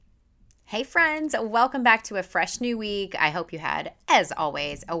Hey friends, welcome back to a fresh new week. I hope you had, as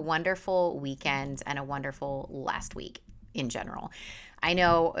always, a wonderful weekend and a wonderful last week in general. I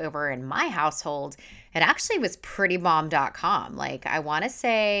know over in my household, it actually was prettybomb.com. I want to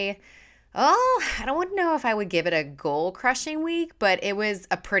say, I don't know if I would give it a goal crushing week, but it was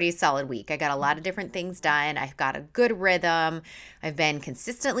a pretty solid week. I got a lot of different things done. I've got a good rhythm. I've been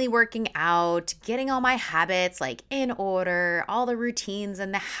consistently working out, getting all my habits in order, all the routines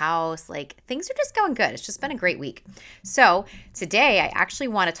in the house. Things are just going good. It's just been a great week. So today I actually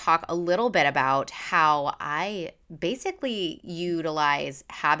want to talk a little bit about how I basically utilize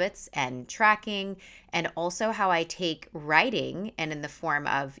habits and tracking, and also how I take writing and in the form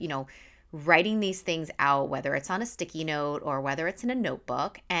of, writing these things out, whether it's on a sticky note or whether it's in a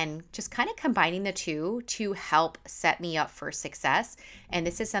notebook, and just kind of combining the two to help set me up for success. And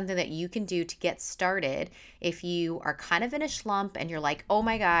this is something that you can do to get started if you are kind of in a slump and you're like, oh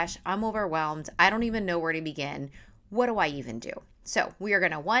my gosh, I'm overwhelmed. I don't even know where to begin. What do I even do? So we are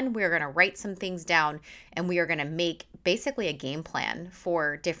going to write some things down, and we are going to make basically a game plan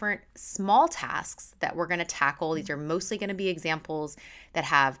for different small tasks that we're going to tackle. These are mostly going to be examples that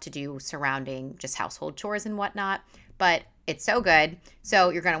have to do surrounding just household chores and whatnot, but it's so good. So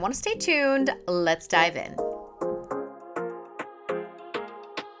you're going to want to stay tuned. Let's dive in.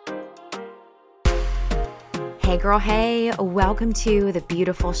 Hey girl, hey, welcome to The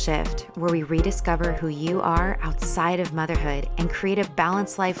Beautiful Shift, where we rediscover who you are outside of motherhood and create a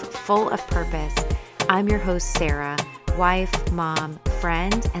balanced life full of purpose. I'm your host, Sarah, wife, mom,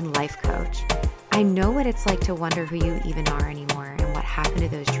 friend, and life coach. I know what it's like to wonder who you even are anymore and what happened to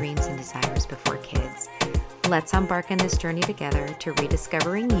those dreams and desires before kids. Let's embark on this journey together to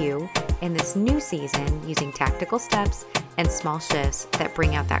rediscovering you in this new season using tactical steps and small shifts that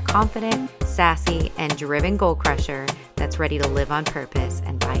bring out that confident, sassy, and driven goal crusher that's ready to live on purpose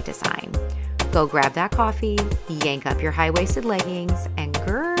and by design. Go grab that coffee, yank up your high-waisted leggings, and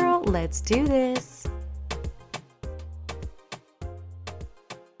girl, let's do this.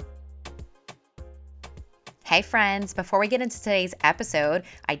 Hey friends, before we get into today's episode,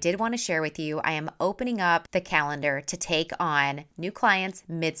 I did want to share with you, I am opening up the calendar to take on new clients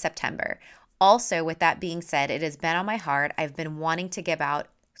mid-September. Also, with that being said, it has been on my heart. I've been wanting to give out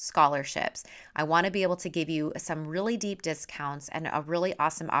scholarships. I want to be able to give you some really deep discounts and a really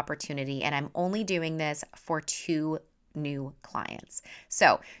awesome opportunity, and I'm only doing this for 2 new clients.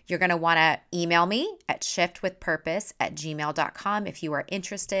 So you're going to want to email me at shiftwithpurpose@gmail.com if you are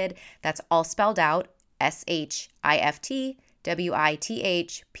interested. That's all spelled out,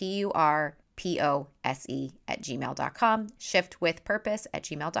 shiftwithpurpose@gmail.com,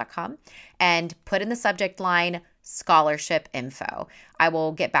 shiftwithpurpose@gmail.com, and put in the subject line scholarship info. I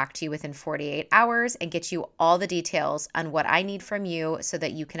will get back to you within 48 hours and get you all the details on what I need from you so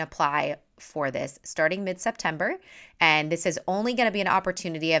that you can apply for this starting mid-September. And this is only going to be an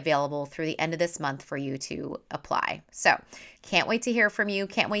opportunity available through the end of this month for you to apply. So can't wait to hear from you.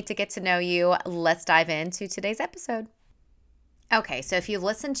 Can't wait to get to know you. Let's dive into today's episode. Okay, so if you've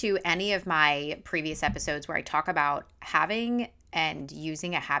listened to any of my previous episodes where I talk about having and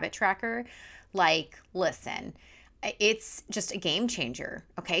using a habit tracker, listen, it's just a game changer.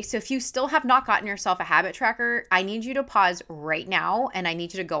 Okay, so if you still have not gotten yourself a habit tracker, I need you to pause right now, and I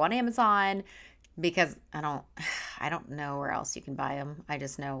need you to go on Amazon, because I don't know where else you can buy them. I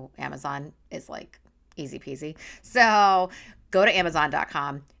just know Amazon is easy peasy. So go to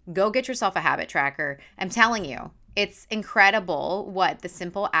Amazon.com, go get yourself a habit tracker. I'm telling you, it's incredible what the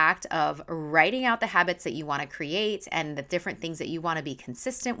simple act of writing out the habits that you want to create and the different things that you want to be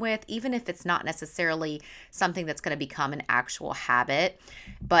consistent with, even if it's not necessarily something that's going to become an actual habit,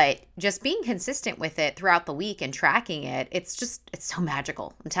 but just being consistent with it throughout the week and tracking it, it's so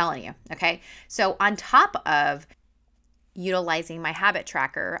magical. I'm telling you. Okay. So on top of utilizing my habit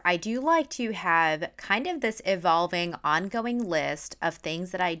tracker, I do like to have kind of this evolving, ongoing list of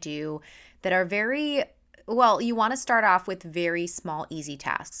things that I do that are you want to start off with very small, easy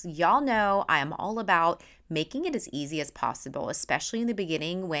tasks. Y'all know I am all about making it as easy as possible, especially in the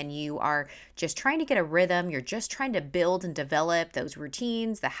beginning when you are just trying to get a rhythm. You're just trying to build and develop those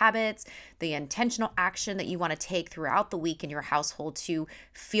routines, the habits, the intentional action that you want to take throughout the week in your household to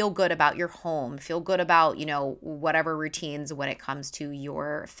feel good about your home, feel good about, whatever routines when it comes to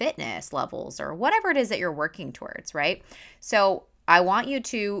your fitness levels or whatever it is that you're working towards, right? So I want you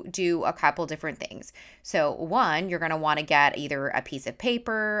to do a couple different things. So one, you're going to want to get either a piece of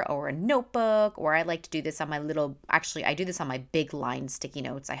paper or a notebook, or I like to do this on I do this on my big line sticky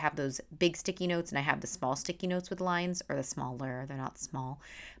notes. I have those big sticky notes and I have the small sticky notes with lines, or the smaller, they're not small,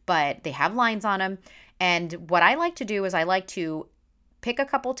 but they have lines on them. And what I like to do is I like to pick a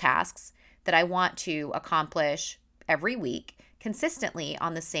couple tasks that I want to accomplish every week consistently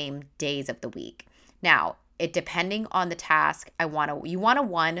on the same days of the week. Now, depending on the task, you want to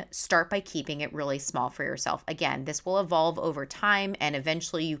one, start by keeping it really small for yourself. Again, this will evolve over time and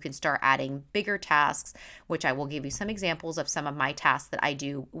eventually you can start adding bigger tasks, which I will give you some examples of some of my tasks that I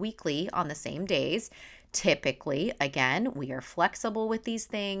do weekly on the same days. Typically, again, we are flexible with these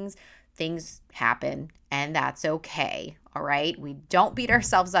things. Things happen and that's okay. All right. We don't beat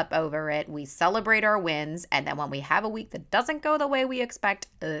ourselves up over it. We celebrate our wins. And then when we have a week that doesn't go the way we expect,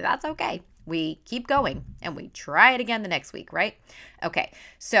 that's okay. We keep going and we try it again the next week, right? Okay,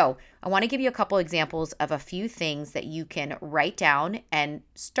 so I want to give you a couple examples of a few things that you can write down and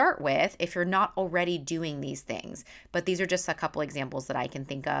start with if you're not already doing these things. But these are just a couple examples that I can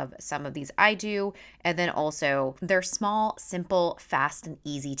think of. Some of these I do, and then also they're small, simple, fast, and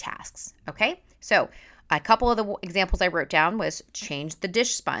easy tasks. Okay, so a couple of the examples I wrote down was change the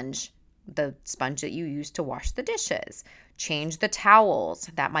dish sponge, the sponge that you use to wash the dishes. Change the towels.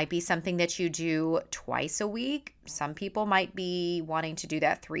 That might be something that you do twice a week. Some people might be wanting to do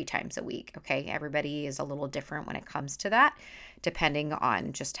that 3 times a week. Okay. Everybody is a little different when it comes to that, depending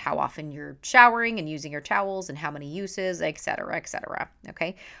on just how often you're showering and using your towels and how many uses, et cetera, et cetera.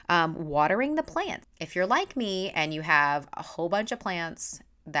 Okay. Watering the plants. If you're like me and you have a whole bunch of plants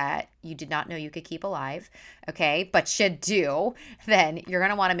that you did not know you could keep alive, okay, but should do, then you're going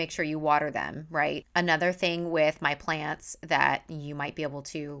to want to make sure you water them, right? Another thing with my plants that you might be able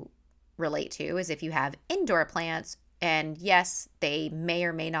to relate to is if you have indoor plants, and yes, they may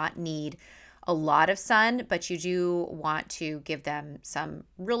or may not need a lot of sun, but you do want to give them some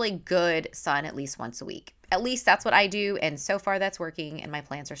really good sun at least once a week. At least that's what I do. And so far that's working and my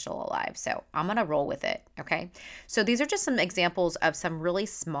plants are still alive. So I'm going to roll with it. Okay. So these are just some examples of some really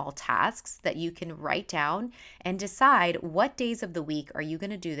small tasks that you can write down and decide what days of the week are you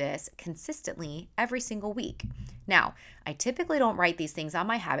going to do this consistently every single week. Now, I typically don't write these things on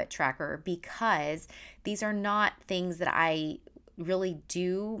my habit tracker because these are not things that I really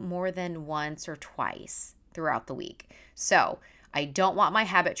do more than once or twice throughout the week. So I don't want my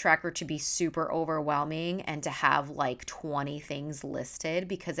habit tracker to be super overwhelming and to have like 20 things listed,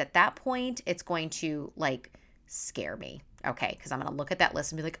 because at that point it's going to like scare me. Okay. Because I'm going to look at that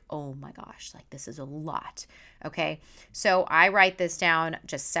list and be like, oh my gosh, like this is a lot. Okay. So I write this down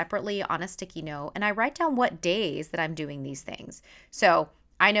just separately on a sticky note and I write down what days that I'm doing these things. So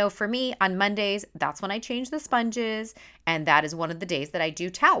I know for me on Mondays, that's when I change the sponges, and that is one of the days that I do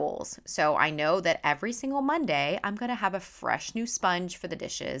towels. So I know that every single Monday, I'm going to have a fresh new sponge for the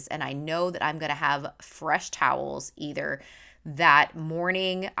dishes, and I know that I'm going to have fresh towels either that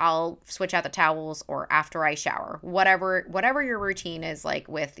morning I'll switch out the towels or after I shower. Whatever your routine is like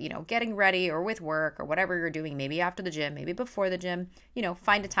with, getting ready or with work or whatever you're doing, maybe after the gym, maybe before the gym,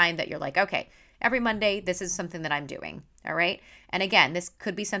 find a time that you're like, okay, every Monday, this is something that I'm doing. All right. And again, this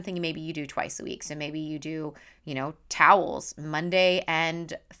could be something maybe you do twice a week. So maybe you do, towels Monday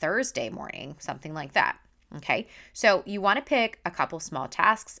and Thursday morning, something like that. Okay. So you want to pick a couple small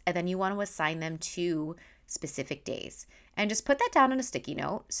tasks and then you want to assign them to specific days and just put that down on a sticky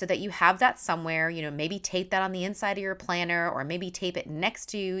note so that you have that somewhere, maybe tape that on the inside of your planner or maybe tape it next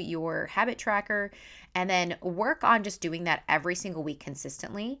to your habit tracker and then work on just doing that every single week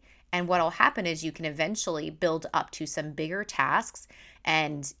consistently. And what will happen is you can eventually build up to some bigger tasks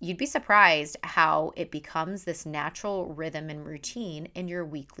and you'd be surprised how it becomes this natural rhythm and routine in your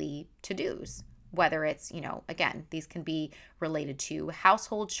weekly to-dos. Whether it's, again, these can be related to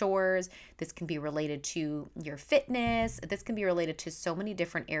household chores. This can be related to your fitness. This can be related to so many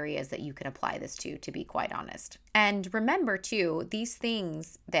different areas that you can apply this to be quite honest. And remember too, these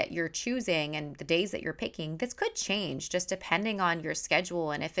things that you're choosing and the days that you're picking, this could change just depending on your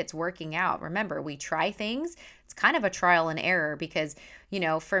schedule and if it's working out. Remember, we try things. It's kind of a trial and error because,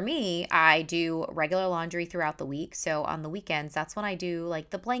 for me, I do regular laundry throughout the week. So on the weekends, that's when I do like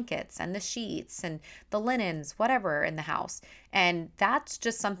the blankets and the sheets and the linens, whatever in the house. And that's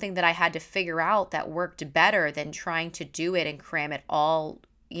just something that I had to figure out that worked better than trying to do it and cram it all,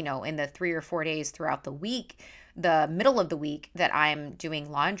 in the 3 or 4 days throughout the week, the middle of the week that I'm doing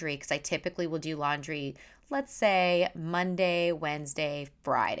laundry, because I typically will do laundry, let's say Monday, Wednesday,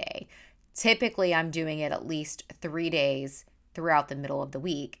 Friday. Typically, I'm doing it at least 3 days throughout the middle of the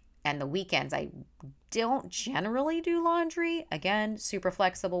week. And the weekends, I don't generally do laundry. Again, super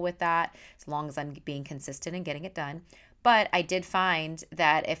flexible with that as long as I'm being consistent and getting it done. But I did find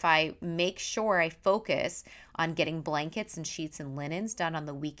that if I make sure I focus on getting blankets and sheets and linens done on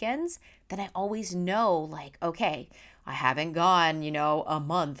the weekends, then I always know like, okay, I haven't gone, a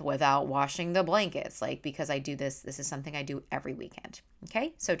month without washing the blankets, like because I do this. This is something I do every weekend.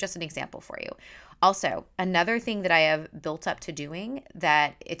 Okay. So just an example for you. Also, another thing that I have built up to doing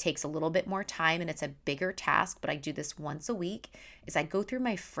that it takes a little bit more time and it's a bigger task, but I do this once a week, is I go through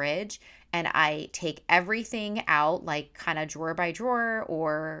my fridge and I take everything out, like kind of drawer by drawer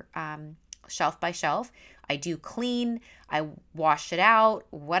or shelf by shelf. I do clean, I wash it out,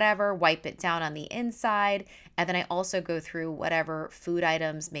 whatever, wipe it down on the inside. And then I also go through whatever food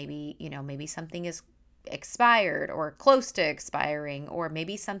items, maybe something is expired or close to expiring, or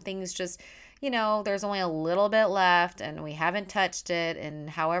maybe something's just, there's only a little bit left and we haven't touched it in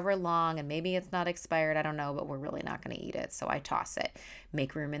however long, and maybe it's not expired. I don't know, but we're really not going to eat it. So I toss it,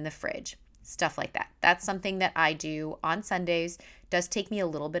 make room in the fridge. Stuff like that. That's something that I do on Sundays. Does take me a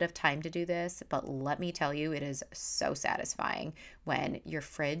little bit of time to do this, but let me tell you, it is so satisfying when your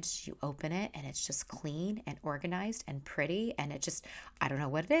fridge, you open it and it's just clean and organized and pretty. And it just, I don't know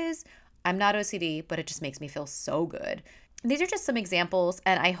what it is. I'm not OCD, but it just makes me feel so good. These are just some examples,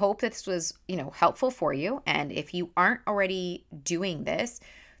 and I hope this was, helpful for you. And if you aren't already doing this,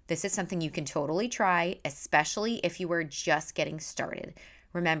 this is something you can totally try, especially if you were just getting started.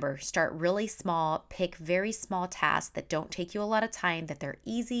 Remember, start really small, pick very small tasks that don't take you a lot of time, that they're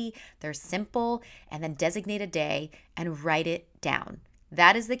easy, they're simple, and then designate a day and write it down.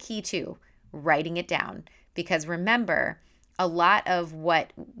 That is the key too, writing it down. Because remember, a lot of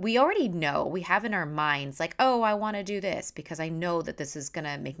what we already know, we have in our minds, like, oh, I want to do this because I know that this is going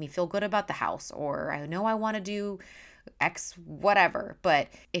to make me feel good about the house, or I know I want to do X, whatever. But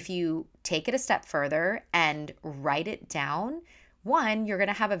if you take it a step further and write it down, one, you're going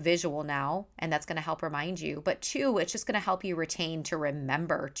to have a visual now, and that's going to help remind you. But two, it's just going to help you retain to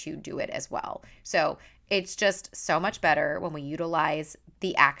remember to do it as well. So it's just so much better when we utilize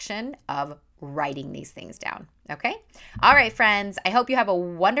the action of writing these things down. Okay? All right, friends. I hope you have a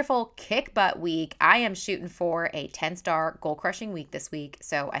wonderful kick butt week. I am shooting for a 10-star goal crushing week this week.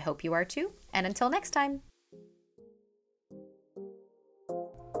 So I hope you are too. And until next time.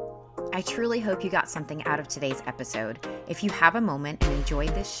 I truly hope you got something out of today's episode. If you have a moment and enjoyed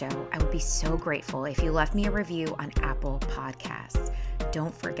this show, I would be so grateful if you left me a review on Apple Podcasts.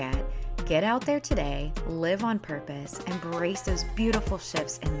 Don't forget, get out there today, live on purpose, embrace those beautiful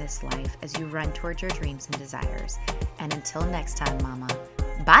shifts in this life as you run towards your dreams and desires. And until next time, Mama,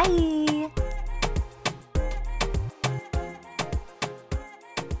 bye!